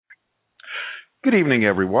Good evening,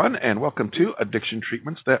 everyone, and welcome to Addiction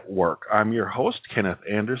Treatments That Work. I'm your host, Kenneth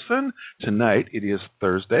Anderson. Tonight it is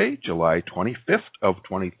Thursday, July 25th of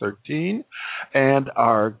 2013, and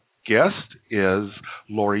our guest is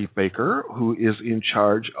Lori Baker, who is in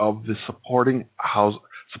charge of the Supportive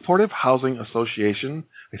Housing Association.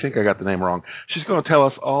 I think I got the name wrong. She's going to tell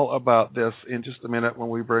us all about this in just a minute when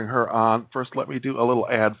we bring her on. First, let me do a little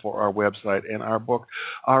ad for our website and our book.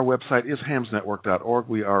 Our website is hamsnetwork.org.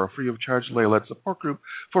 We are a free of charge lay-led support group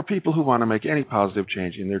for people who want to make any positive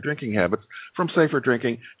change in their drinking habits, from safer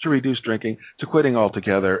drinking to reduced drinking to quitting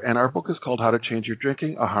altogether. And our book is called How to Change Your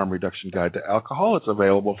Drinking, a Harm Reduction Guide to Alcohol. It's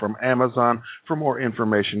available from Amazon. For more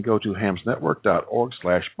information, go to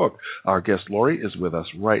hamsnetwork.org/book. Our guest, Lori, is with us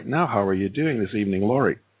right now. How are you doing this evening,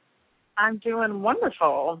 Lori? I'm doing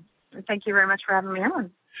wonderful. Thank you very much for having me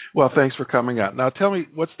on. Well, thanks for coming out. Now, tell me,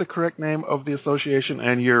 what's the correct name of the association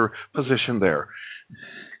and your position there?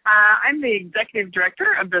 I'm the executive director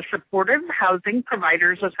of the Supportive Housing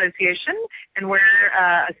Providers Association, and we're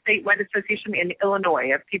a statewide association in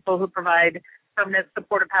Illinois of people who provide permanent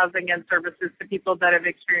supportive housing and services to people that have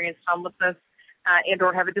experienced homelessness and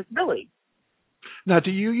or have a disability. Now,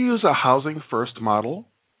 do you use a housing first model?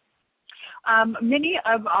 Many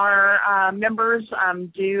of our members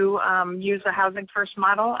do use a Housing First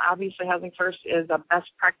model. Obviously, Housing First is a best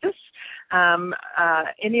practice.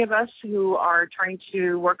 Any of us who are trying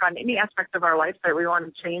to work on any aspect of our life that we want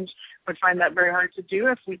to change would find that very hard to do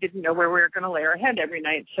if we didn't know where we were going to lay our head every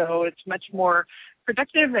night. So it's much more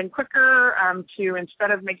productive and quicker to,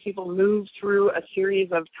 instead of make people move through a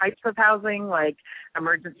series of types of housing like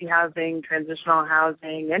emergency housing, transitional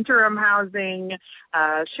housing, interim housing,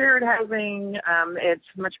 shared housing, it's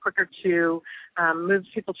much quicker to move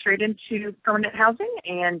people straight into permanent housing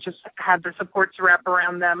and just have the supports wrap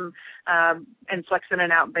around them and flex in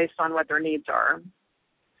and out based on what their needs are.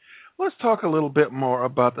 Let's talk a little bit more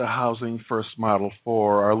about the Housing First model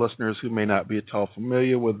for our listeners who may not be at all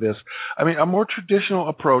familiar with this. I mean, a more traditional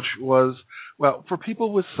approach was, well, for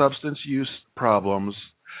people with substance use problems,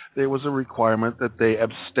 there was a requirement that they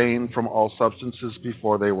abstain from all substances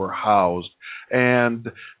before they were housed.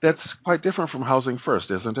 And that's quite different from Housing First,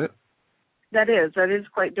 isn't it? That is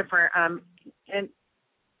quite different. And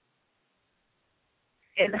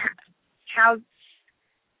how...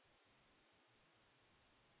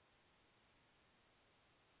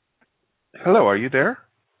 Hello, are you there?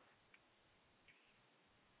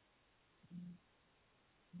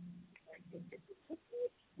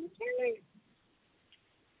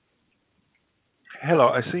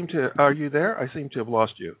 Hello, are you there? I seem to have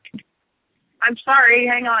lost you. I'm sorry,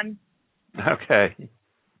 hang on. Okay.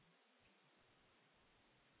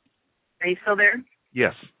 Are you still there?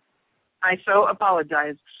 Yes. I so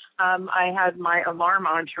apologize. I had my alarm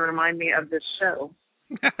on to remind me of this show.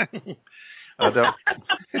 Oh, don't.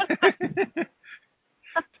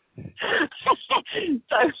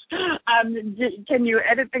 So, can you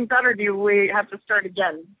edit things out, or do we have to start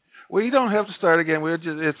again? We don't have to start again.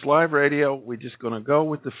 It's live radio. We're just going to go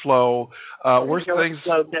with the flow. Worst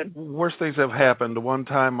things have happened. One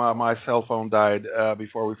time, my cell phone died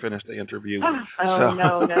before we finished the interview. No.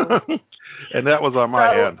 And that was on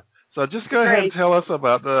my end. So just go ahead and tell us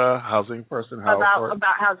about the Housing First and how it works.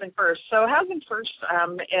 About Housing First. So Housing First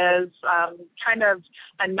is kind of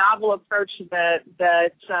a novel approach that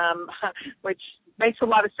which makes a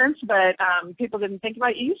lot of sense, but people didn't think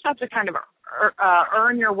about it. You used to have to kind of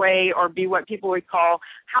earn your way or be what people would call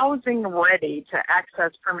housing ready to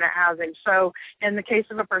access permanent housing. So in the case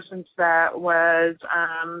of a person that was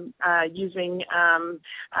using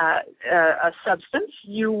a substance,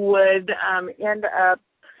 you would end up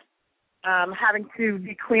having to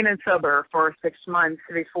be clean and sober for 6 months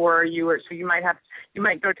before you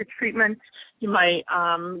might go to treatment. You might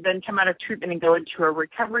then come out of treatment and go into a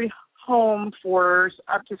recovery home for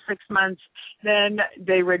up to 6 months. Then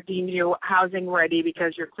they would deem you housing ready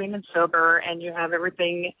because you're clean and sober and you have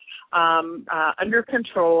everything under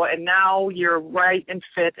control, and now you're right and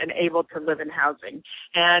fit and able to live in housing.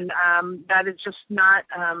 And that is just not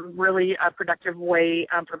really a productive way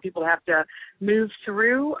for people to have to move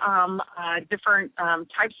through different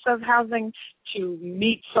types of housing to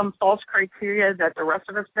meet some false criteria that the rest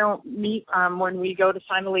of us don't meet. When we go to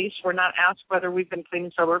sign a lease, we're not asked whether we've been clean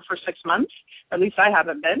and sober for 6 months. At least I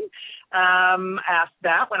haven't been asked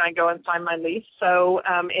that when I go and sign my lease. So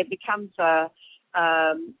it becomes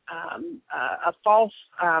a false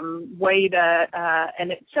way to,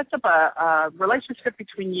 and it sets up a relationship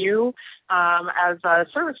between you as a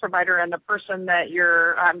service provider and the person that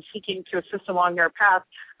you're seeking to assist along their path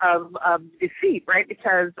of deceit, right?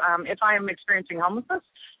 Because if I am experiencing homelessness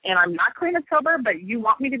and I'm not clean and sober, but you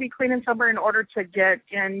want me to be clean and sober in order to get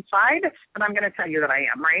inside, then I'm going to tell you that I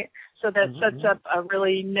am, right? So that sets up a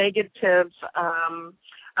really negative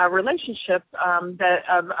relationship that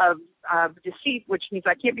of deceit, which means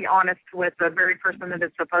I can't be honest with the very person that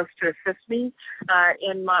is supposed to assist me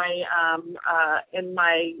in my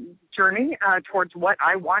journey towards what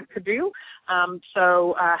I want to do.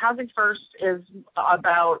 So Housing First is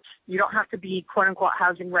about, you don't have to be quote unquote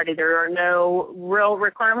housing ready. There are no real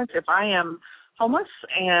requirements. If I am homeless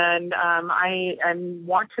and I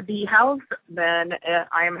want to be housed, then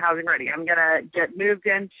I am housing ready. I'm going to get moved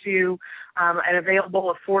into an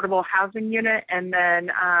available, affordable housing unit, and then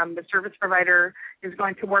the service provider is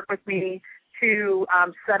going to work with me to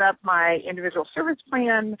set up my individual service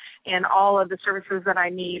plan and all of the services that I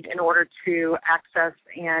need in order to access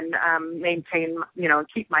and maintain,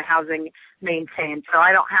 keep my housing maintained. So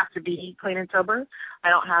I don't have to be clean and sober. I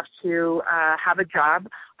don't have to have a job.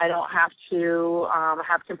 I don't have to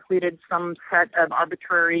have completed some set of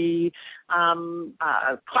arbitrary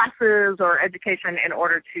classes or education in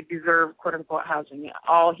order to deserve quote-unquote housing.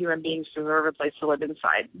 All human beings deserve a place to live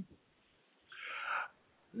inside.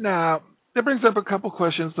 Now, that brings up a couple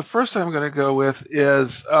questions. The first I'm going to go with is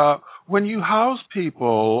when you house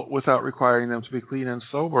people without requiring them to be clean and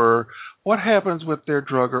sober, what happens with their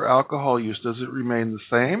drug or alcohol use? Does it remain the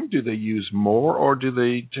same? Do they use more, or do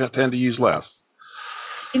they tend to use less?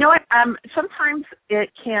 You know what? Sometimes it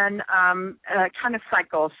can kind of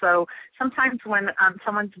cycle. So sometimes when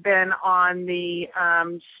someone's been on the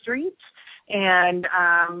street and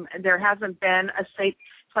there hasn't been a safe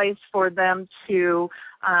place for them to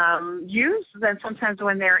use, then sometimes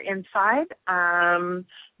when they're inside,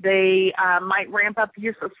 they might ramp up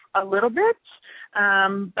use a little bit.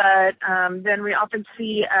 But then we often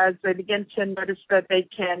see as they begin to notice that they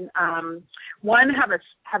can, one, have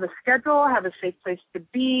a schedule, have a safe place to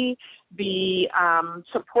be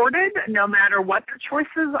supported no matter what their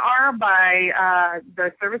choices are by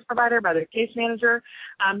the service provider, by their case manager.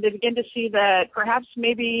 They begin to see that perhaps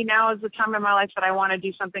maybe now is the time in my life that I want to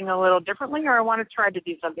do something a little differently, or I want to try to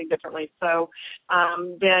do something differently. So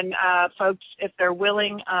then folks, if they're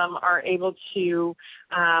willing, are able to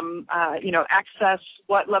access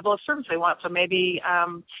what level of service they want. So maybe,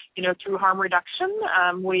 through harm reduction,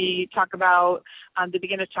 we talk about, they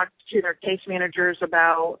begin to talk to their case managers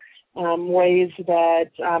about ways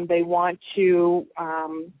that they want to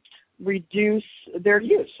reduce their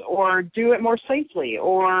use or do it more safely,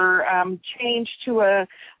 or change to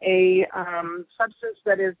a substance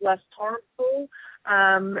that is less harmful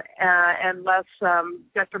and less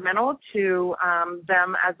detrimental to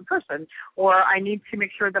them as a person. Or I need to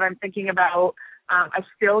make sure that I'm thinking about I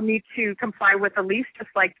still need to comply with a lease just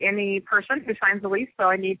like any person who signs a lease. So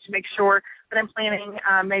I need to make sure that I'm planning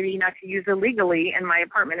maybe not to use illegally in my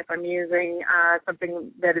apartment if I'm using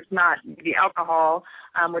something that is not maybe alcohol,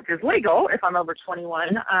 which is legal if I'm over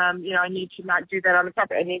 21. I need to not do that on the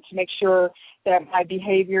property. I need to make sure that my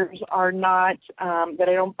behaviors are not, that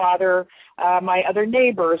I don't bother my other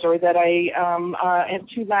neighbors, or that I am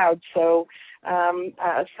too loud. So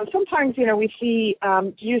sometimes, we see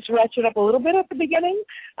use ratchet up a little bit at the beginning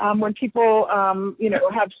when people,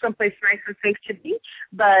 have someplace nice and safe to be.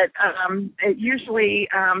 But it usually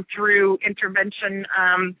through intervention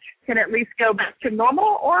can at least go back to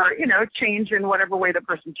normal, or, change in whatever way the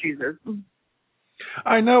person chooses.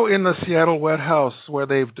 I know in the Seattle Wet House, where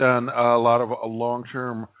they've done a lot of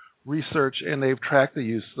long-term research and they've tracked the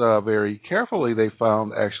use very carefully, they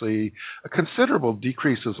found actually considerable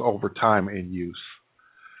decreases over time in use.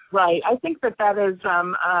 Right. I think that is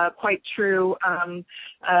quite true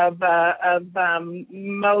of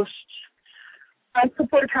most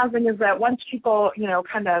supportive housing, is that once people,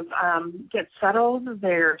 kind of get settled,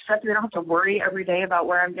 they're set. They don't have to worry every day about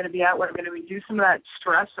where I'm going to be at, what I'm going to do. Some of that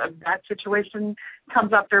stress of that situation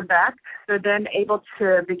comes up their back. They're then able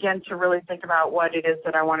to begin to really think about what it is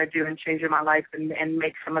that I want to do and change in my life, and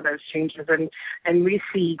make some of those changes. And we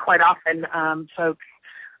see quite often folks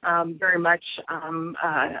very much,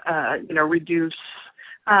 reduce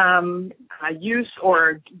use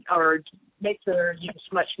or make their use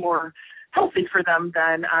much more healthy for them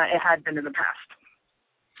than it had been in the past.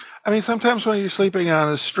 I mean, sometimes when you're sleeping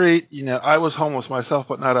on the street, I was homeless myself,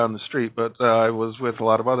 but not on the street, but I was with a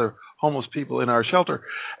lot of other homeless people in our shelter.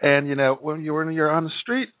 And, when you're on the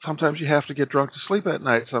street, sometimes you have to get drunk to sleep at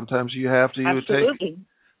night. Sometimes you have to Absolutely.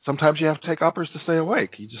 sometimes you have to take uppers to stay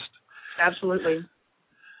awake. You just Absolutely.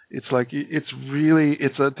 it's like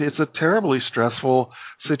it's a terribly stressful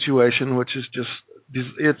situation, which is just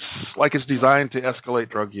it's like it's designed to escalate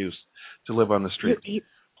drug use to live on the street.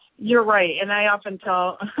 You're right, and I often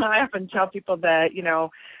tell people that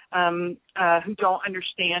who don't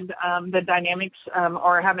understand the dynamics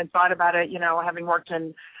or haven't thought about it. Having worked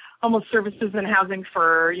in homeless services and housing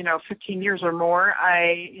for 15 years or more,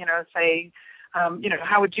 I say,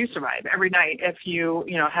 how would you survive every night if you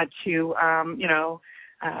had to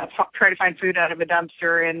try to find food out of a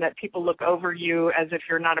dumpster, and that people look over you as if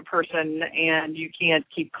you're not a person and you can't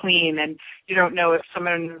keep clean, and you don't know if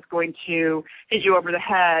someone is going to hit you over the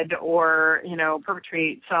head or,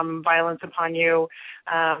 perpetrate some violence upon you.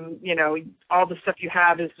 All the stuff you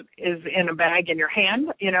have is in a bag in your hand,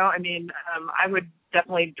 I would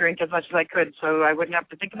definitely drink as much as I could so I wouldn't have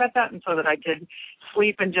to think about that and so that I could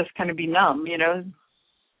sleep and just kind of be numb,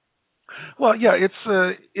 Well, yeah,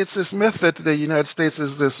 it's this myth that the United States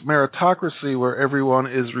is this meritocracy where everyone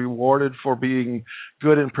is rewarded for being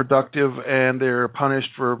good and productive and they're punished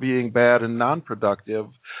for being bad and non-productive.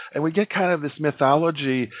 And we get kind of this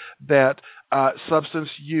mythology that substance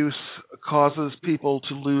use causes people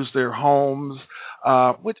to lose their homes,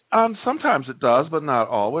 which sometimes it does, but not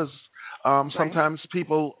always. Sometimes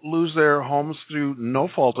people lose their homes through no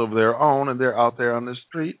fault of their own, and they're out there on the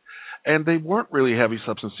street, and they weren't really heavy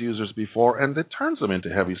substance users before, and it turns them into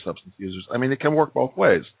heavy substance users. I mean, it can work both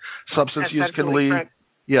ways. Substance use can lead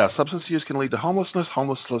to homelessness.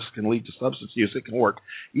 Homelessness can lead to substance use. It can work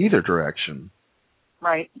either direction.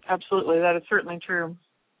 Right. Absolutely. That is certainly true.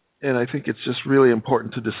 And I think it's just really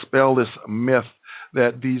important to dispel this myth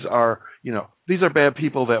that these are bad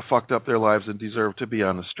people that fucked up their lives and deserve to be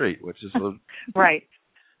on the street, which is right.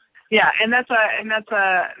 Yeah, and that's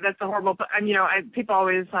a horrible. People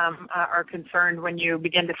always are concerned when you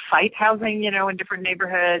begin to fight housing, in different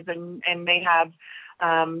neighborhoods, and they have.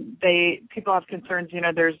 People have concerns.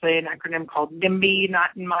 There's an acronym called NIMBY,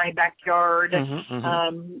 not in my backyard.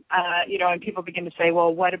 And people begin to say,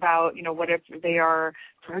 well, what about, what if they are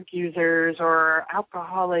drug users or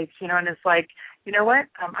alcoholics, and it's like, you know what?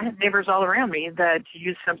 I have neighbors all around me that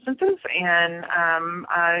use substances and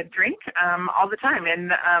drink all the time,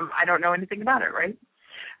 and I don't know anything about it, right?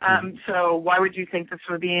 So why would you think this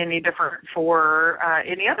would be any different for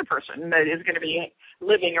any other person that is going to be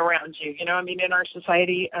living around you? In our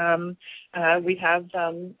society, we have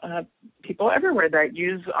people everywhere that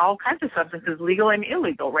use all kinds of substances, legal and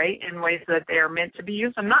illegal, right, in ways that they are meant to be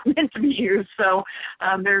used and not meant to be used. So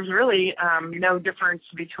there's really no difference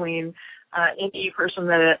between any person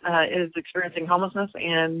that is experiencing homelessness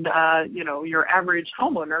and, your average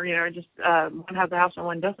homeowner, just one has a house and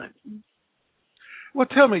one doesn't. Well,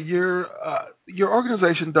 tell me, your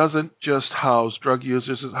organization doesn't just house drug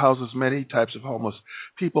users; it houses many types of homeless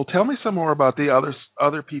people. Tell me some more about the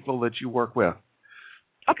other people that you work with.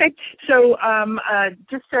 Okay, so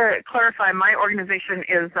just to clarify, my organization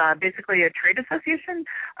is basically a trade association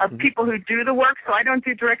of people who do the work. So I don't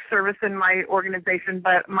do direct service in my organization,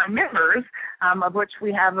 but my members, of which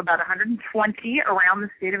we have about 120 around the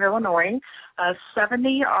state of Illinois,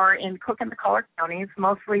 70 are in Cook and Collier counties,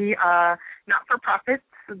 mostly not-for-profits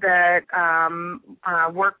that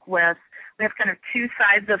work with. We have kind of two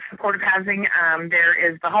sides of supportive housing. There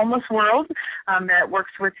is the homeless world that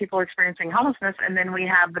works with people experiencing homelessness, and then we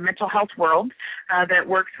have the mental health world that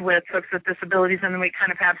works with folks with disabilities, and then we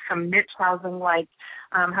kind of have some niche housing like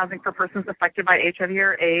housing for persons affected by HIV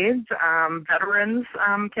or AIDS. Veterans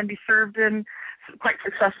can be served in quite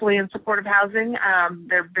successfully in supportive housing.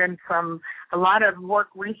 There have been a lot of work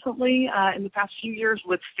recently in the past few years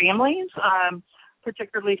with families,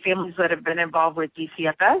 particularly families that have been involved with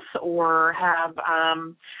DCFS or have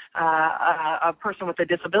a person with a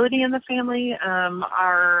disability in the family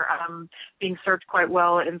are being served quite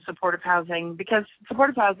well in supportive housing, because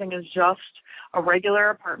supportive housing is just a regular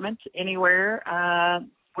apartment anywhere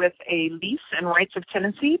with a lease and rights of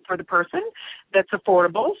tenancy for the person that's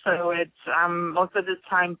affordable. So it's most of the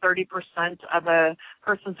time 30% of a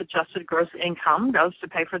person's adjusted gross income goes to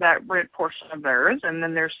pay for that rent portion of theirs. And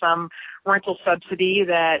then there's some rental subsidy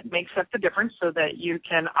that makes up the difference so that you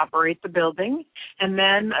can operate the building. And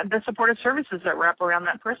then the supportive services that wrap around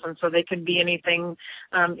that person. So they can be anything,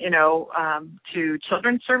 to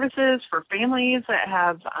children's services for families that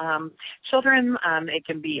have children. It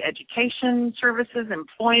can be education services,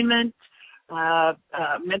 employment,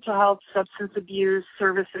 mental health, substance abuse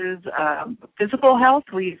services, physical health.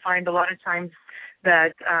 We find a lot of times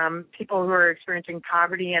that people who are experiencing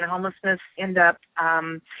poverty and homelessness end up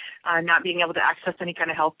not being able to access any kind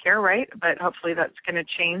of health care, right? But hopefully that's going to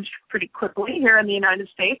change pretty quickly here in the United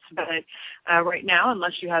States. But right now,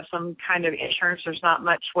 unless you have some kind of insurance, there's not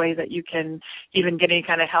much way that you can even get any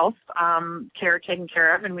kind of health care taken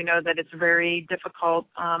care of. And we know that it's very difficult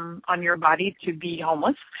on your body to be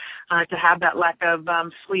homeless, to have that lack of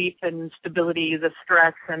sleep and stability, the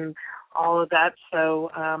stress and all of that.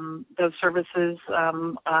 So those services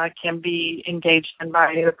can be engaged in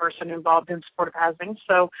by the person involved in supportive housing.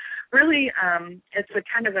 So really it's a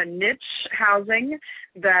kind of a niche housing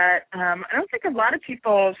that I don't think a lot of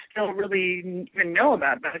people still really even know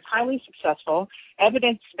about, but it's highly successful,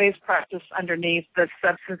 evidence-based practice underneath the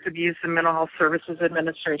Substance Abuse and Mental Health Services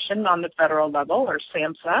Administration on the federal level, or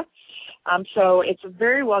SAMHSA. So it's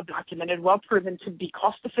very well documented, well proven to be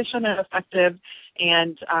cost efficient and effective,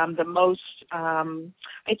 and the most,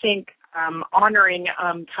 I think, honoring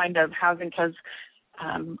kind of housing, because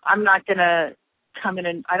I'm not going to come in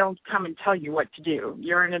and I don't come and tell you what to do.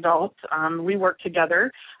 You're an adult. We work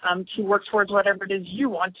together to work towards whatever it is you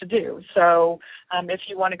want to do. So if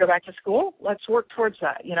you want to go back to school, let's work towards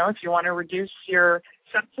that. You know, if you want to reduce your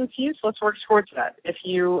substance use, let's work towards that. If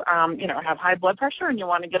you, have high blood pressure and you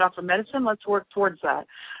want to get off of medicine, let's work towards that.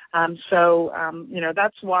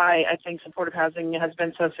 That's why I think supportive housing has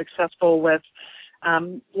been so successful with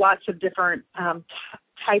lots of different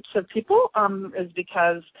types of people, is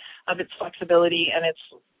because of its flexibility and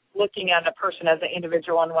it's looking at a person as an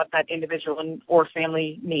individual and what that individual or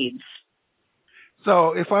family needs.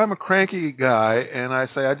 So if I'm a cranky guy and I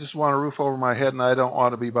say I just want a roof over my head and I don't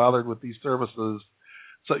want to be bothered with these services,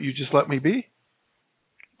 so you just let me be?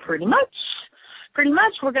 Pretty much.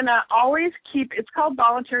 We're going to always keep, it's called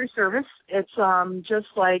voluntary service. It's just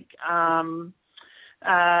like,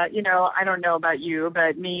 I don't know about you,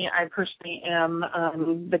 but me, I personally am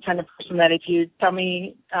the kind of person that if you tell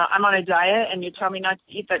me I'm on a diet and you tell me not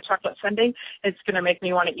to eat that chocolate sundae, it's going to make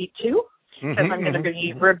me want to eat too, because I'm going to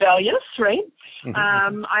be rebellious, right?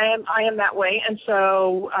 I am that way, and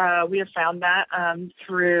so we have found that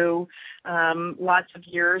through lots of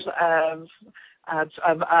years of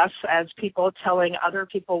us as people telling other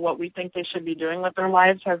people what we think they should be doing with their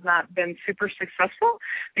lives has not been super successful,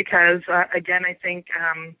 because again, I think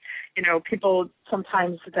people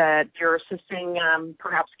sometimes that you're assisting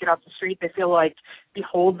perhaps get off the street, they feel like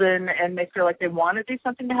beholden and they feel like they want to do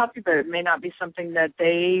something to help you, but it may not be something that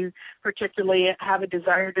they particularly have a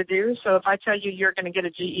desire to do. So if I tell you you're going to get a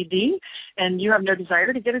GED and you have no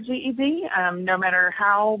desire to get a GED, no matter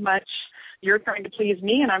how much you're trying to please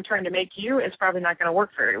me and I'm trying to make you, it's probably not going to work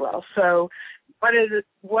very well. So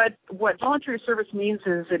what voluntary service means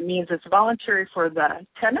is it means it's voluntary for the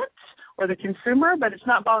tenant or the consumer, but it's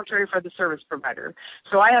not voluntary for the service provider.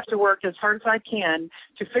 So I have to work as hard as I can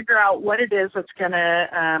to figure out what it is that's going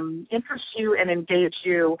to interest you and engage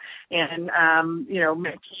you and,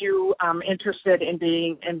 make you interested in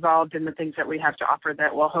being involved in the things that we have to offer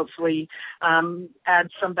that will hopefully add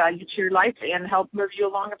some value to your life and help move you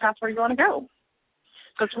along a path where you want to go.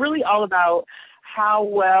 So it's really all about how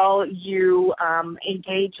well you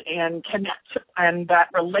engage and connect, and that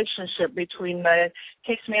relationship between the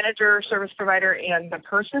case manager, service provider, and the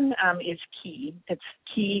person is key. It's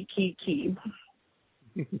key.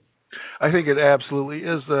 I think it absolutely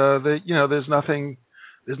is. There's nothing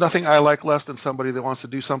I like less than somebody that wants to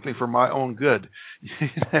do something for my own good.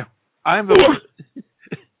 I'm the one.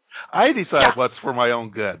 I decide what's for my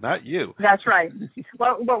own good, not you. That's right.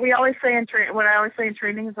 Well, what I always say in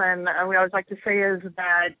trainings, and we always like to say, is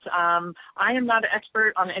that I am not an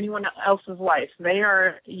expert on anyone else's life.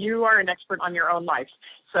 You are an expert on your own life.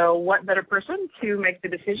 So what better person to make the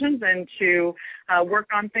decisions and to work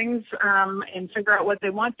on things and figure out what they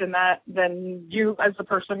want than you as the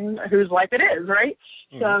person whose life it is, right?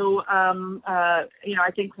 Mm-hmm. So,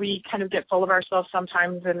 I think we kind of get full of ourselves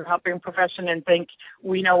sometimes in the helping profession and think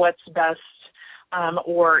we know what's best.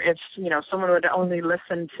 Or if, someone would only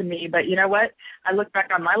listen to me. But you know what? I look back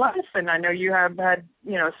on my life, and I know you have had,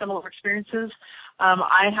 similar experiences.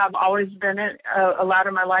 I have always been allowed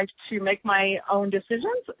in my life to make my own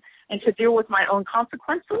decisions and to deal with my own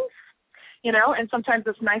consequences, and sometimes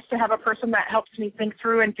it's nice to have a person that helps me think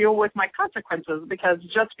through and deal with my consequences, because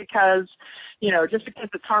just because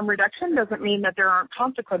it's harm reduction doesn't mean that there aren't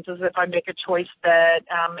consequences if I make a choice that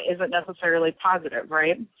isn't necessarily positive,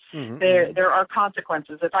 right? Mm-hmm. There are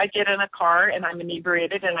consequences. If I get in a car and I'm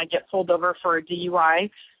inebriated and I get pulled over for a DUI,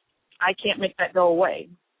 I can't make that go away.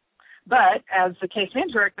 But as the case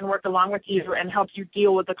manager, I can work along with you and help you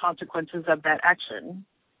deal with the consequences of that action.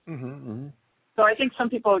 Mm-hmm. So I think some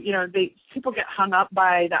people, people get hung up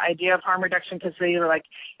by the idea of harm reduction because they're like,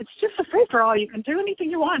 it's just a free for all. You can do anything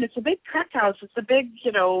you want. It's a big crack house. It's a big,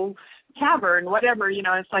 tavern, whatever.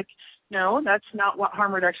 It's like, no, that's not what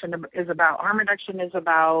harm reduction is about. Harm reduction is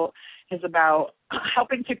about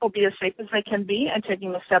helping people be as safe as they can be and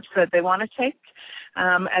taking the steps that they want to take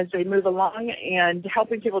as they move along, and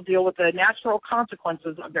helping people deal with the natural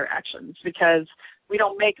consequences of their actions, because we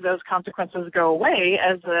don't make those consequences go away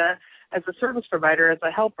as a service provider, as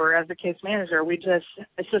a helper, as a case manager.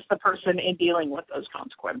 It's just the person in dealing with those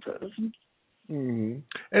consequences. Mm-hmm.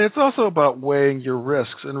 And it's also about weighing your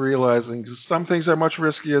risks and realizing some things are much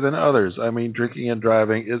riskier than others. I mean, drinking and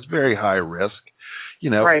driving is very high risk.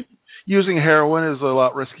 Right. Using heroin is a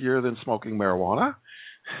lot riskier than smoking marijuana.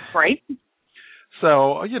 Right.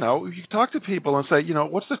 So, you talk to people and say,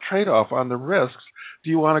 what's the trade-off on the risks?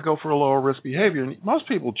 Do you want to go for a lower risk behavior? And most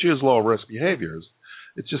people choose lower risk behaviors.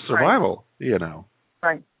 It's just survival,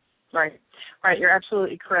 Right. Right. You're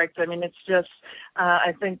absolutely correct. I mean, it's just,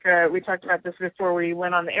 I think we talked about this before we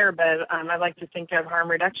went on the air, but I like to think of harm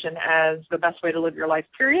reduction as the best way to live your life,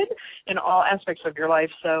 period, in all aspects of your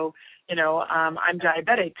life. So, I'm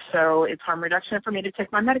diabetic, so it's harm reduction for me to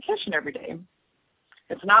take my medication every day.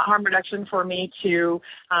 It's not harm reduction for me to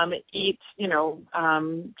eat,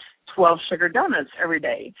 12 sugar donuts every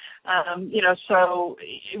day. So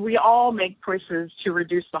we all make choices to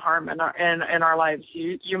reduce the harm in our lives.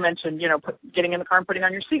 You mentioned, getting in the car and putting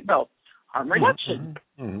on your seatbelt, harm reduction.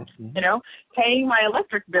 Mm-hmm. Paying my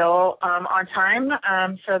electric bill on time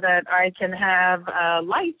so that I can have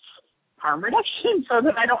lights, harm reduction, so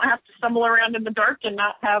that I don't have to stumble around in the dark and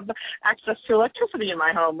not have access to electricity in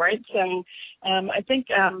my home, right? So I think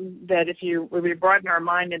that if we broaden our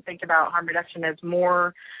mind and think about harm reduction as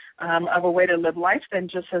more of a way to live life than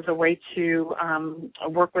just as a way to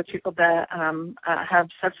work with people that have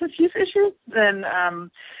substance use issues, then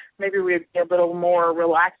maybe we'd be a little more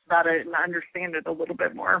relaxed about it and understand it a little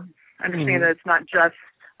bit more. Understand that it's not just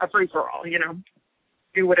a free-for-all,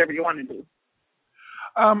 do whatever you want to do.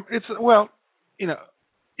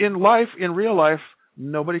 In real life,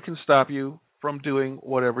 nobody can stop you from doing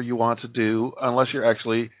whatever you want to do unless you're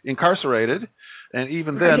actually incarcerated. And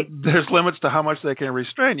even then, there's limits to how much they can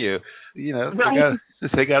restrain you. Right.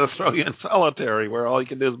 They got to throw you in solitary where all you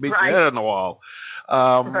can do is beat your head on the wall.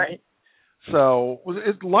 So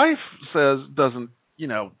life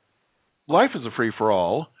life is a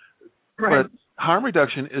free-for-all, but harm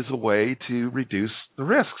reduction is a way to reduce the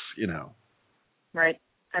risks, Right,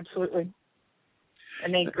 absolutely.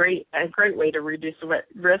 And a great way to reduce the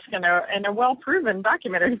risk, and a well-proven,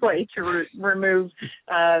 documented way to remove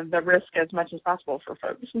the risk as much as possible for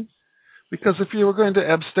folks. Because if you were going to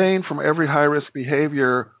abstain from every high-risk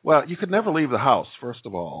behavior, well, you could never leave the house, first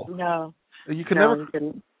of all. No. You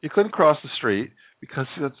couldn't cross the street because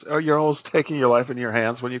you're always taking your life in your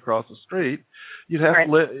hands when you cross the street. You'd have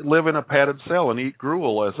to live in a padded cell and eat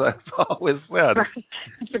gruel, as I've always said. Right.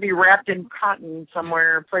 It should be wrapped in cotton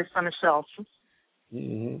somewhere, placed on a shelf.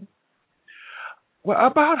 Mm-hmm. Well,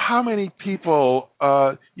 about how many people,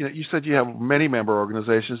 you said you have many member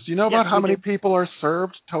organizations. Do you know about how many people are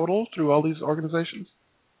served total through all these organizations?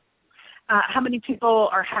 How many people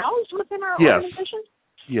are housed within our organization?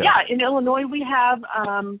 Yes. Yeah, in Illinois we have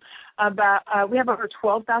we have over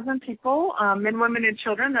 12,000 people, men, women, and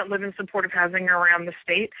children that live in supportive housing around the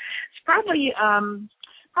state. It's probably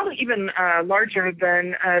even larger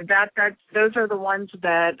than that. Those are the ones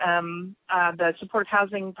that the supportive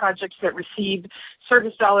housing projects that receive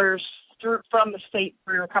service dollars from the state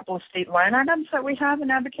through a couple of state line items that we have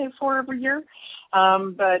and advocate for every year.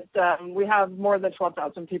 But we have more than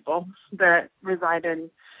 12,000 people that reside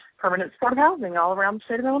in permanent supportive housing all around the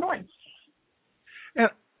state of Illinois.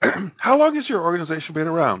 And how long has your organization been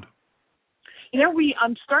around? We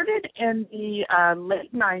started in the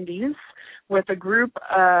late 90s with a group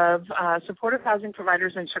of supportive housing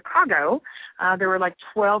providers in Chicago. There were like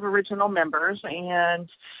 12 original members, and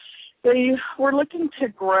they were looking to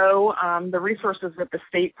grow the resources that the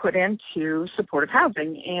state put into supportive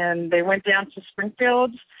housing. And they went down to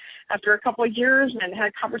Springfield after a couple of years and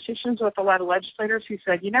had conversations with a lot of legislators who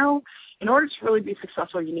said, in order to really be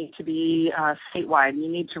successful, you need to be statewide. You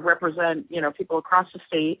need to represent, people across the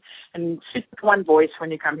state and speak with one voice when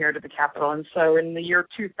you come here to the Capitol. And so in the year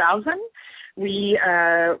 2000, we,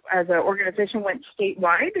 as an organization, went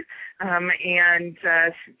statewide.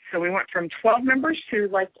 So we went from 12 members to,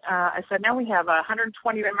 like I said, now we have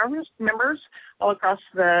 120 members all across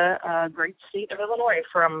the great state of Illinois,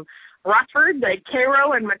 from Rockford,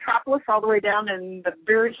 Cairo, and Metropolis, all the way down in the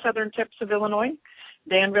very southern tips of Illinois,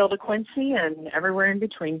 Danville to Quincy, and everywhere in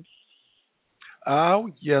between. Oh,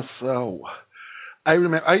 yes. So I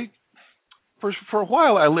remember for a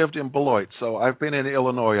while I lived in Beloit, so I've been in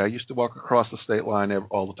Illinois. I used to walk across the state line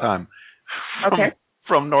all the time, Okay.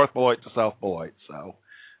 from North Beloit to South Beloit. So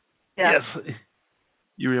Yeah. yes,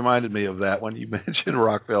 you reminded me of that when you mentioned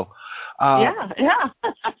Rockville. Yeah.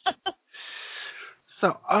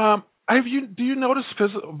 So, do you notice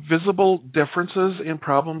visible differences in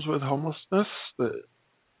problems with homelessness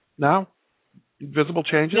now? Visible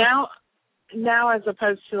changes? Now, as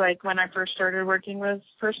opposed to like when I first started working with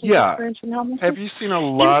persons experiencing homelessness. Have you seen a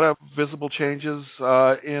lot of visible changes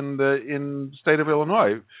in the state of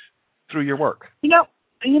Illinois through your work? You know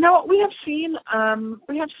what we have seen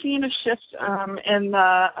a shift in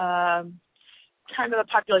the kind of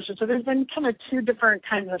the population. So there's been kind of two different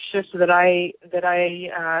kinds of shifts that I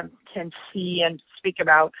can see and speak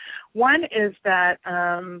about. One is that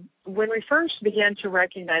when we first began to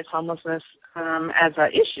recognize homelessness as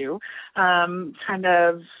an issue, kind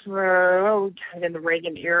of in the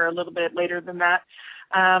Reagan era, a little bit later than that,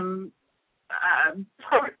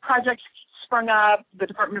 projects sprung up. The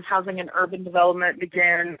Department of Housing and Urban Development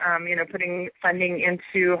began, putting funding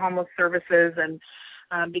into homeless services and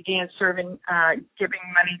began giving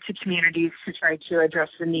money to communities to try to address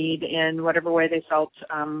the need in whatever way they felt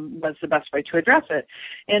was the best way to address it.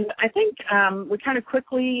 And I think we kind of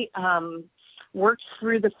quickly worked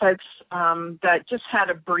through the folks that just had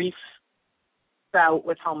a brief bout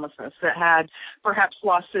with homelessness, that had perhaps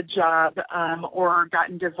lost a job or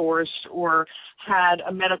gotten divorced or had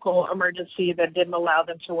a medical emergency that didn't allow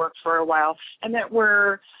them to work for a while, and that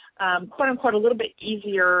were quote unquote a little bit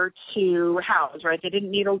easier to house, right? They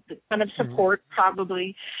didn't need a ton of support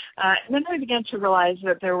probably. And then we began to realize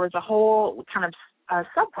that there was a whole kind of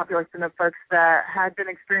subpopulation of folks that had been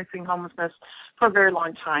experiencing homelessness for a very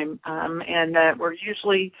long time, and that were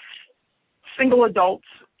usually single adults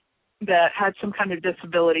that had some kind of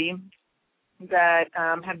disability that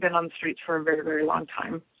had been on the streets for a very, very long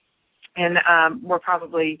time and were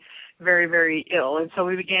probably very, very ill. And so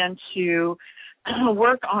we began to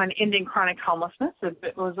work on ending chronic homelessness.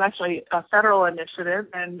 It was actually a federal initiative,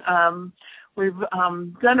 and we've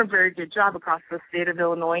done a very good job across the state of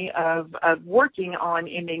Illinois of working on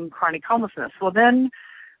ending chronic homelessness. Well, then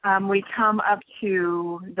we come up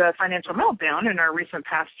to the financial meltdown in our recent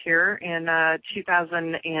past here in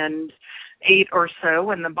 2008 or so,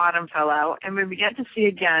 when the bottom fell out, and we began to see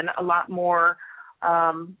again a lot more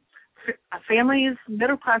families,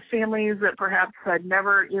 middle-class families that perhaps had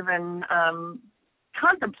never even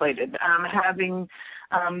contemplated having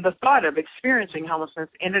the thought of experiencing homelessness,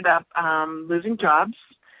 ended up losing jobs,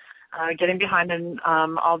 getting behind in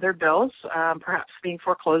all their bills, perhaps being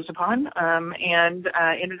foreclosed upon, and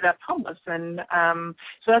ended up homeless. And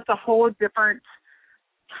so that's a whole different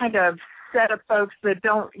kind of set of folks that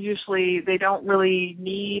don't really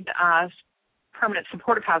need permanent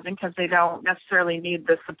supportive housing, because they don't necessarily need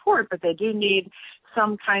the support, but they do need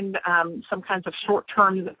some kinds of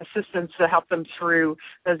short-term assistance to help them through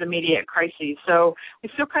those immediate crises. So we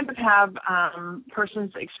still kind of have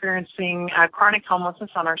persons experiencing chronic homelessness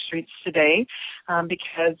on our streets today,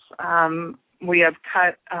 because we have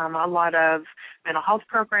cut a lot of mental health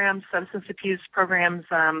programs, substance abuse programs.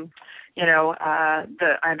 I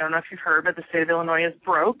don't know if you've heard, but the state of Illinois is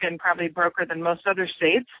broke, and probably broker than most other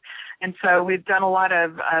states. And so we've done a lot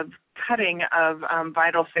of cutting of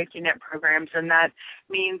vital safety net programs, and that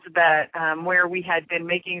means that where we had been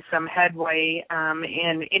making some headway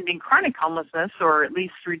in ending chronic homelessness, or at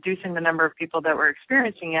least reducing the number of people that were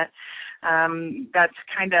experiencing it, that's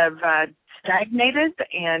kind of stagnated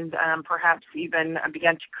and perhaps even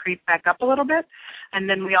began to creep back up a little bit. And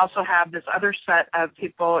then we also have this other set of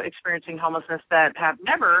people experiencing homelessness that have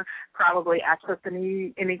never probably accessed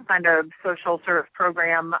any kind of social service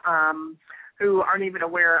program, who aren't even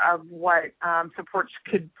aware of what supports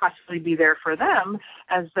could possibly be there for them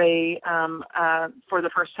as they, for the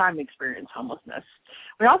first time, experience homelessness.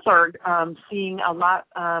 We also are seeing a lot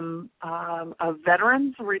of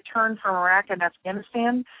veterans return from Iraq and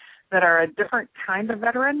Afghanistan that are a different kind of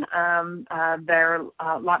veteran. There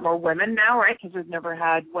are a lot more women now, right, because we've never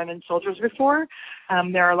had women soldiers before.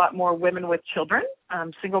 There are a lot more women with children,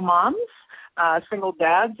 single moms, single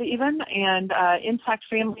dads even, and intact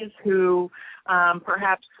families who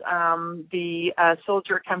perhaps the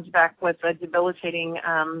soldier comes back with a debilitating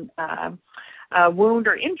wound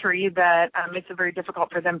or injury that makes it very difficult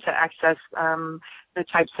for them to access the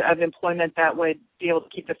types of employment that would be able to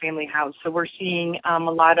keep the family housed. So we're seeing a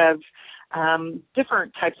lot of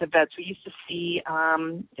different types of vets. We used to see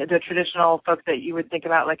the traditional folk that you would think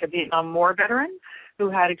about, like a Vietnam War veteran who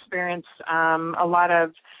had experienced a lot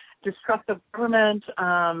of distrust of government,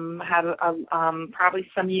 had probably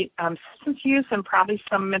some substance use and probably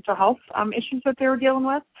some mental health issues that they were dealing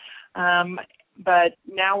with. But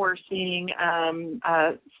now we're seeing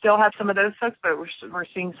still have some of those folks, but we're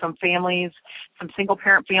seeing some families, some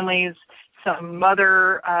single-parent families, some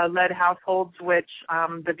mother-led households, which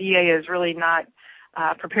the VA is really not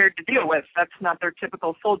prepared to deal with. That's not their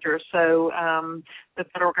typical soldier. So the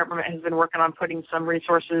federal government has been working on putting some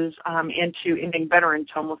resources into ending veterans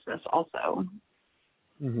homelessness also.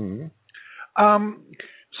 Mm-hmm.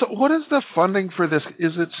 So what is the funding for this?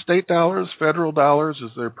 Is it state dollars, federal dollars?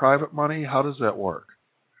 Is there private money? How does that work?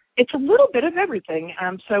 It's a little bit of everything.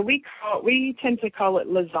 So we tend to call it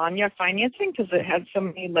lasagna financing because it has so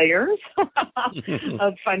many layers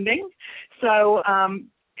of funding. So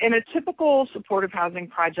in a typical supportive housing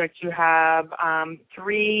project, you have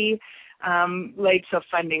three legs of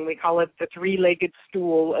funding. We call it the three-legged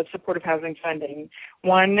stool of supportive housing funding.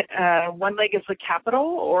 One leg is the capital,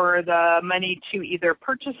 or the money to either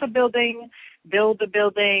purchase a building, build a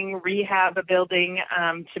building, rehab a building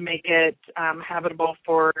to make it habitable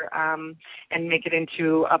for and make it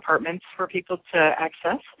into apartments for people to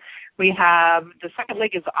access. We have the second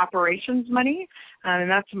leg is operations money, and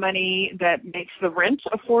that's money that makes the rent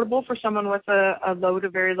affordable for someone with a low to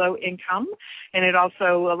very low income. And it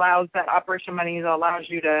also allows that operation money that allows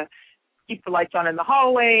you to keep the lights on in the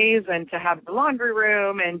hallways and to have the laundry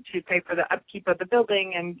room and to pay for the upkeep of the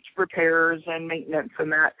building and repairs and maintenance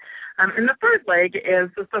and that. And the third leg is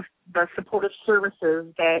the supportive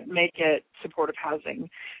services that make it supportive housing.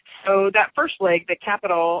 So that first leg, the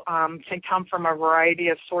capital, can come from a variety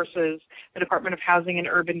of sources. The Department of Housing and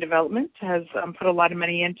Urban Development has put a lot of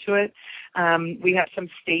money into it. We have some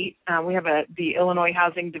state, we have the Illinois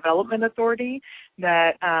Housing Development Authority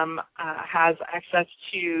that has access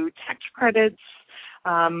to tax credits,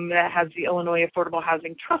 that has the Illinois Affordable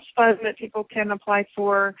Housing Trust Fund that people can apply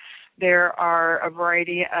for. There are a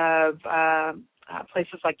variety of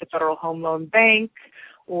places like the Federal Home Loan Bank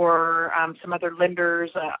or some other lenders,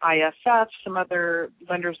 ISF, some other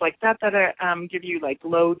lenders like that give you like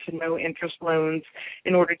low to no interest loans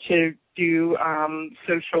in order to do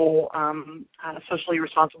socially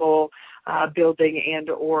responsible building and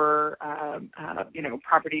or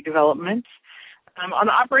property development. On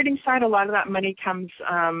the operating side, a lot of that money comes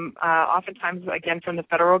oftentimes, again, from the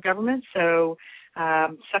federal government. So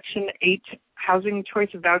Section 8 housing choice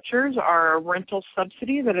vouchers are a rental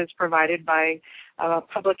subsidy that is provided by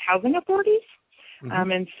public housing authorities.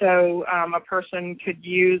 Mm-hmm. And so a person could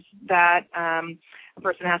use that. A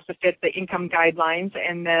person has to fit the income guidelines,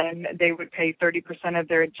 and then they would pay 30% of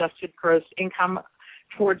their adjusted gross income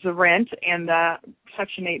towards the rent, and the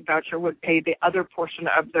Section 8 voucher would pay the other portion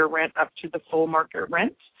of their rent up to the full market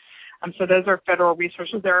rent. So those are federal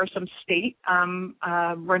resources. There are some state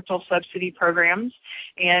rental subsidy programs,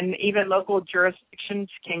 and even local jurisdictions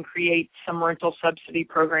can create some rental subsidy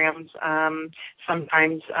programs.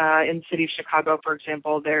 Sometimes in the city of Chicago, for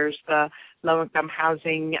example, there's the Low-Income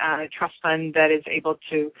Housing Trust Fund that is able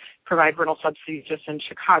to provide rental subsidies just in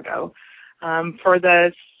Chicago. For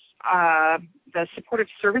the supportive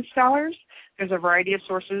service dollars, there's a variety of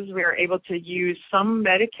sources. We are able to use some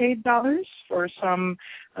Medicaid dollars for some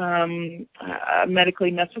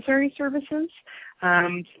medically necessary services.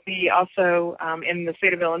 We also, in the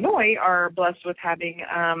state of Illinois, are blessed with having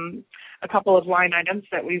a couple of line items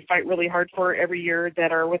that we fight really hard for every year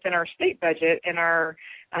that are within our state budget and are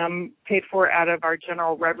paid for out of our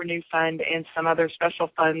general revenue fund and some other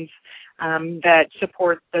special funds that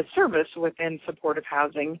support the service within supportive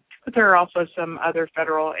housing. But there are also some other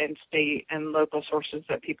federal and state and local sources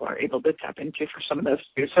that people are able to tap into for some of those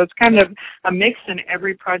too. So it's kind of a mix, and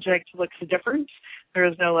every project looks different. There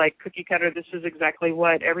is no like cookie cutter, this is exactly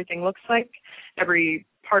what everything looks like. Every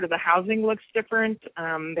part of the housing looks different.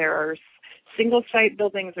 There are single site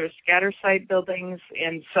buildings, there's scatter site buildings.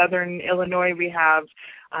 In southern Illinois, we have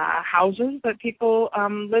houses that people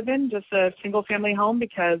live in, just a single family home,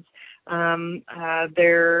 because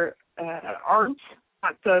there aren't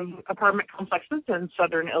lots of apartment complexes in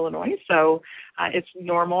southern Illinois, so it's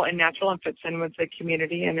normal and natural and fits in with the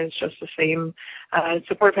community and is just the same.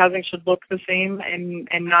 Supportive housing should look the same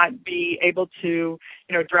and not be able to,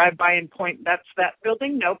 drive by and point, that's that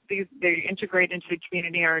building. Nope, they integrate into the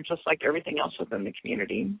community, are just like everything else within the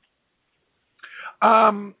community.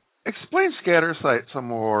 Explain scatter site some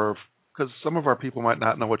more, because some of our people might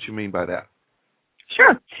not know what you mean by that.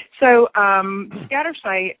 Sure. So scatter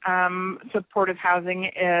site supportive housing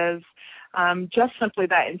is just simply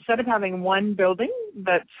that. Instead of having one building,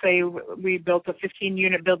 let's say we built a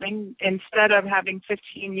 15-unit building, instead of having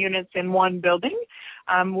 15 units in one building,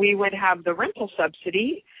 we would have the rental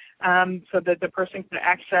subsidy so that the person can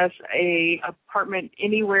access a apartment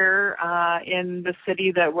anywhere in the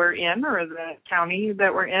city that we're in or the county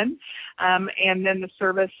that we're in. And then the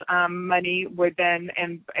service money would then,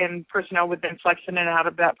 and personnel would then flex in and out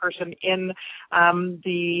of that person in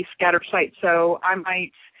the scattered site. So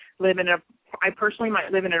I personally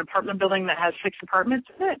might live in an apartment building that has 6 apartments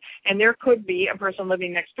in it, and there could be a person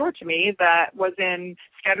living next door to me that was in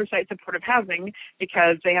scattered site supportive housing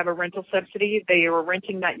because they have a rental subsidy. They were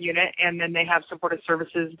renting that unit, and then they have supportive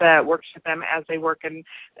services that works with them as they work and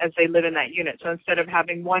as they live in that unit. So instead of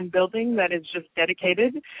having one building that is just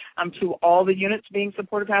dedicated to all the units being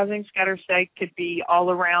supportive housing, scattered site could be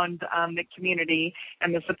all around the community,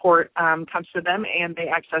 and the support comes to them, and they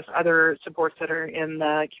access other supports that are in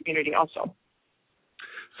the community also.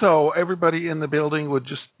 So everybody in the building would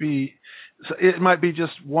just be, so it might be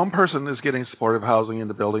just one person is getting supportive housing in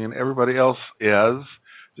the building and everybody else is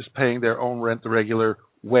just paying their own rent the regular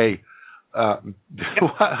way.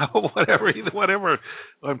 whatever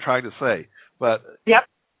I'm trying to say. But yep.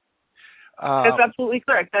 That's absolutely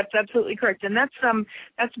correct. That's absolutely correct. And that's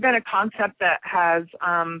been a concept that has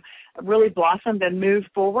really blossomed and moved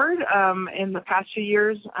forward in the past few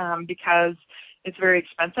years because it's very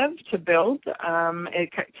expensive to build. It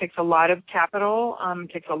takes a lot of capital,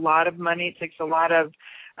 takes a lot of money, it takes a lot of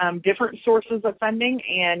different sources of funding,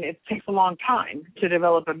 and it takes a long time to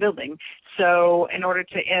develop a building. So in order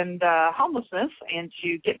to end homelessness and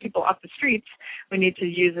to get people off the streets, we need to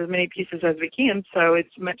use as many pieces as we can. So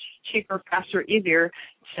it's much cheaper, faster, easier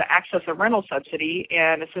to access a rental subsidy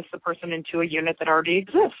and assist the person into a unit that already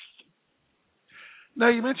exists. Now,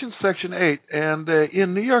 you mentioned Section 8, and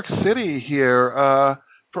in New York City here,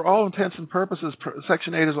 for all intents and purposes,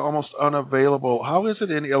 Section 8 is almost unavailable. How is it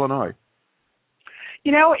in Illinois?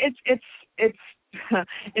 You know, it's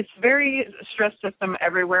very stress system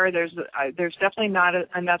everywhere. There's definitely not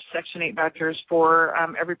enough Section 8 vouchers for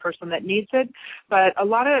every person that needs it, but a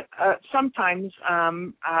lot of sometimes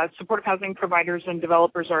supportive housing providers and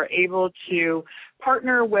developers are able to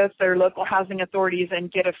partner with their local housing authorities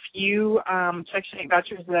and get a few Section 8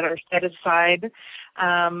 vouchers that are set aside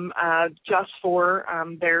just for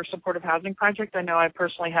their supportive housing project. I know I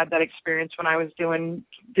personally had that experience when I was doing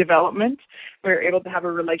development. We were able to have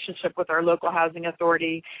a relationship with our local housing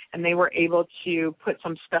authority, and they were able to put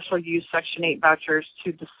some special use Section 8 vouchers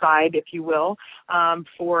to the side, if you will,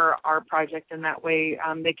 for our project, and that way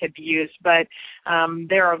they could be used. But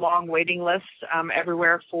there are long waiting lists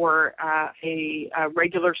everywhere for a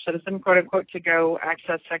regular citizen, quote unquote, to go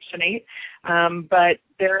access Section 8. But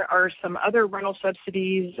there are some other rental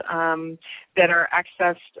subsidies that are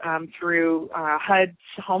accessed through HUD's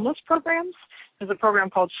homeless programs. There's a program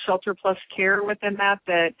called Shelter Plus Care within that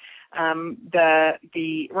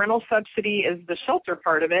the rental subsidy is the shelter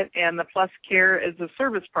part of it, and the plus care is the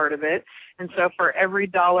service part of it. And so for every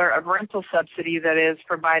 $1 of rental subsidy that is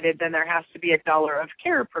provided, then there has to be $1 of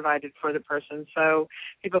care provided for the person. So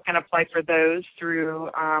people can apply for those through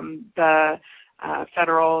the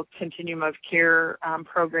federal Continuum of Care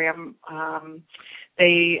program.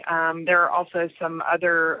 There are also some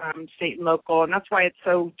other state and local, and that's why it's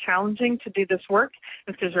so challenging to do this work,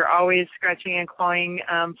 because you're always scratching and clawing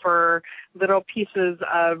for little pieces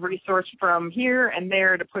of resource from here and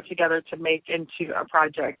there to put together to make into a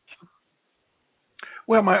project.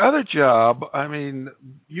 Well, my other job, I mean,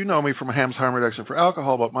 you know me from Ham's Harm Reduction for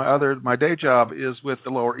Alcohol, but my day job is with the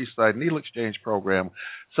Lower East Side Needle Exchange Program.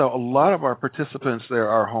 So a lot of our participants there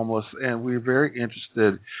are homeless, and we're very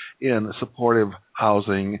interested in supportive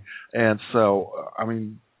housing. And so, I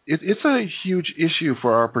mean, it's a huge issue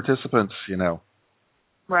for our participants, you know.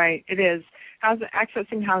 Right, it is.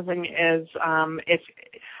 Accessing housing is,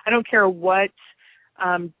 I don't care what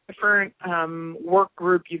different work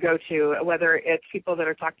group you go to, whether it's people that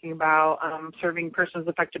are talking about serving persons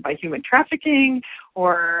affected by human trafficking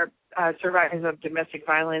or survivors of domestic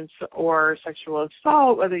violence or sexual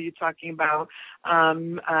assault, whether you're talking about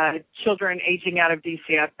children aging out of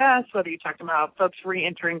DCFS, whether you're talking about folks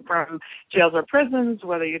re-entering from jails or prisons,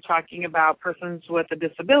 whether you're talking about persons with a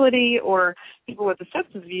disability or people with a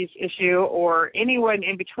substance abuse issue, or anyone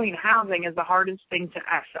in between. Housing is the hardest thing to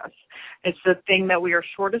access. It's the thing that we are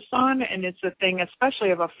shortest on, and it's the thing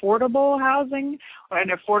especially of affordable housing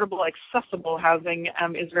and affordable, accessible housing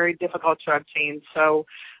is very difficult to obtain. So,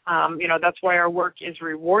 that's why our work is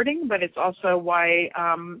rewarding, but it's also why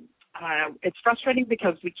it's frustrating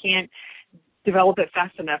because we can't develop it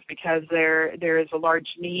fast enough because there is a large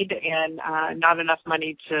need and not enough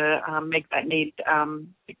money to make that need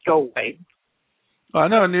go away. Well, I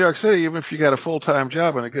know in New York City, even if you got a full-time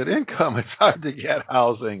job and a good income, it's hard to get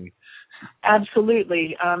housing.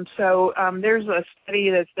 Absolutely. So there's a study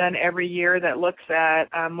that's done every year that looks at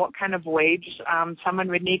what kind of wage someone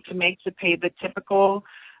would need to make to pay the typical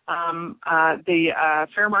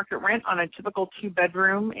fair market rent on a typical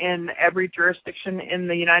two-bedroom in every jurisdiction in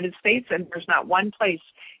the United States, and there's not one place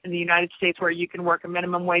in the United States where you can work a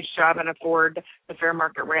minimum wage job and afford the fair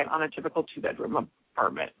market rent on a typical two-bedroom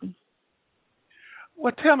apartment.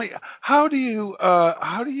 Well, tell me, how do you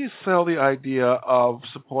sell the idea of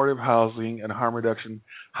supportive housing and harm reduction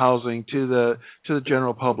housing to the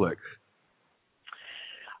general public?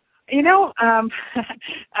 You know,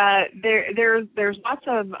 there's lots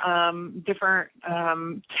of different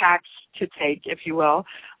tacks to take, if you will.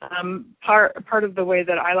 Part of the way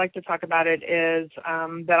that I like to talk about it is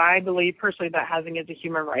that I believe personally that housing is a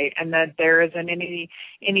human right, and that there isn't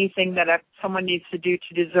anything that someone needs to do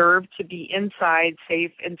to deserve to be inside,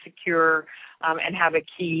 safe and secure, and have a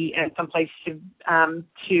key and someplace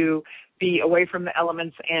to be away from the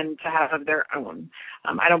elements and to have their own.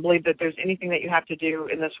 I don't believe that there's anything that you have to do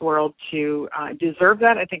in this world to deserve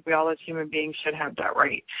that. I think we all as human beings should have that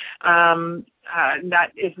right.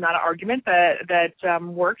 That is not an argument that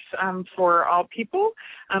works for all people,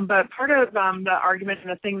 but part of the argument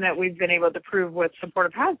and the thing that we've been able to prove with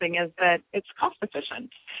supportive housing is that it's cost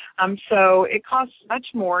efficient. So it costs much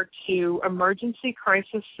more to emergency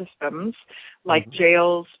crisis systems like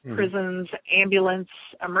jails, prisons, ambulance,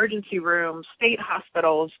 emergency rooms, state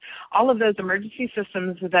hospitals, all of those emergency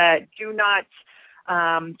systems that do not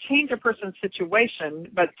change a person's situation,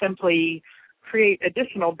 but simply create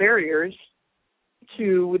additional barriers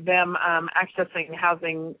to them accessing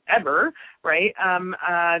housing ever, right?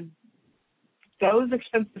 Those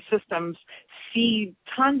expensive systems see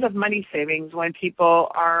tons of money savings when people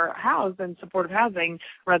are housed in supportive housing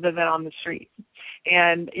rather than on the street.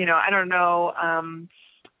 And, you know, I don't know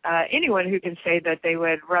anyone who can say that they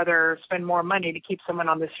would rather spend more money to keep someone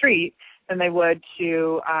on the street than they would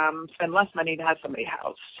to spend less money to have somebody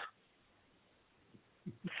housed.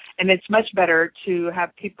 And it's much better to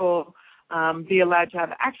have people be allowed to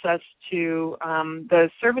have access to the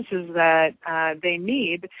services that they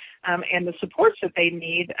need and the supports that they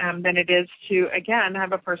need than it is to, again,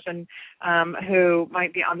 have a person who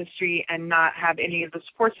might be on the street and not have any of the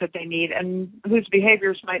supports that they need and whose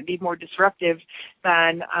behaviors might be more disruptive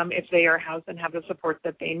than if they are housed and have the support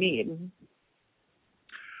that they need.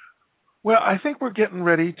 Well, I think we're getting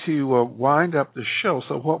ready to wind up the show,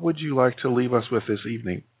 so what would you like to leave us with this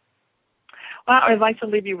evening? Well, I'd like to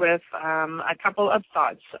leave you with a couple of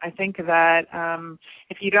thoughts. I think that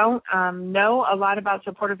if you don't know a lot about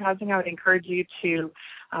supportive housing, I would encourage you to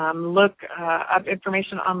look up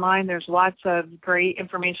information online. There's lots of great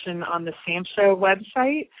information on the SAMHSA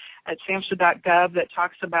website at samhsa.gov that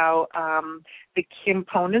talks about the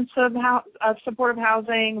components of supportive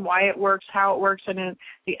housing, why it works, how it works, and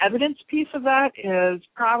the evidence piece of that is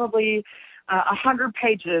probably 100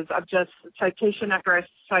 pages of just citation after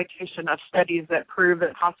citation of studies that prove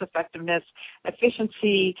that cost effectiveness,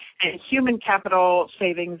 efficiency, and human capital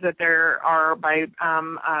savings that there are by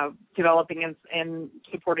developing and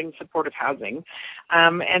supporting supportive housing.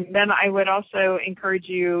 And then I would also encourage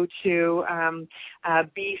you to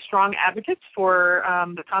be strong advocates for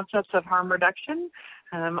the concepts of harm reduction.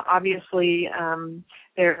 Obviously,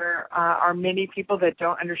 there are many people that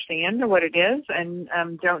don't understand what it is and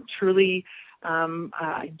don't truly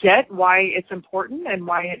get why it's important and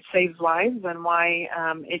why it saves lives and why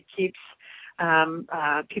it keeps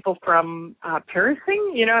people from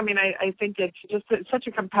perishing. You know, I mean, I think it's just such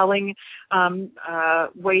a compelling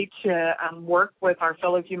way to work with our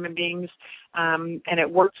fellow human beings, and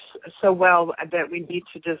it works so well that we need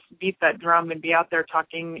to just beat that drum and be out there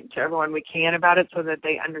talking to everyone we can about it so that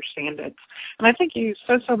they understand it. And I thank you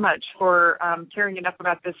so much for caring enough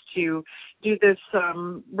about this to do this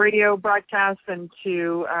radio broadcast and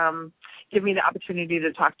to give me the opportunity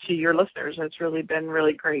to talk to your listeners. It's really been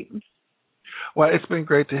really great. Well, it's been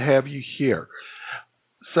great to have you here.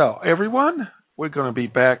 So, everyone, we're going to be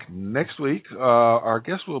back next week. Our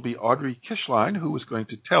guest will be Audrey Kishline, who is going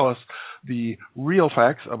to tell us the real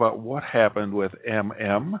facts about what happened with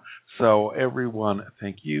MM. So, everyone,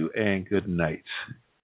 thank you and good night.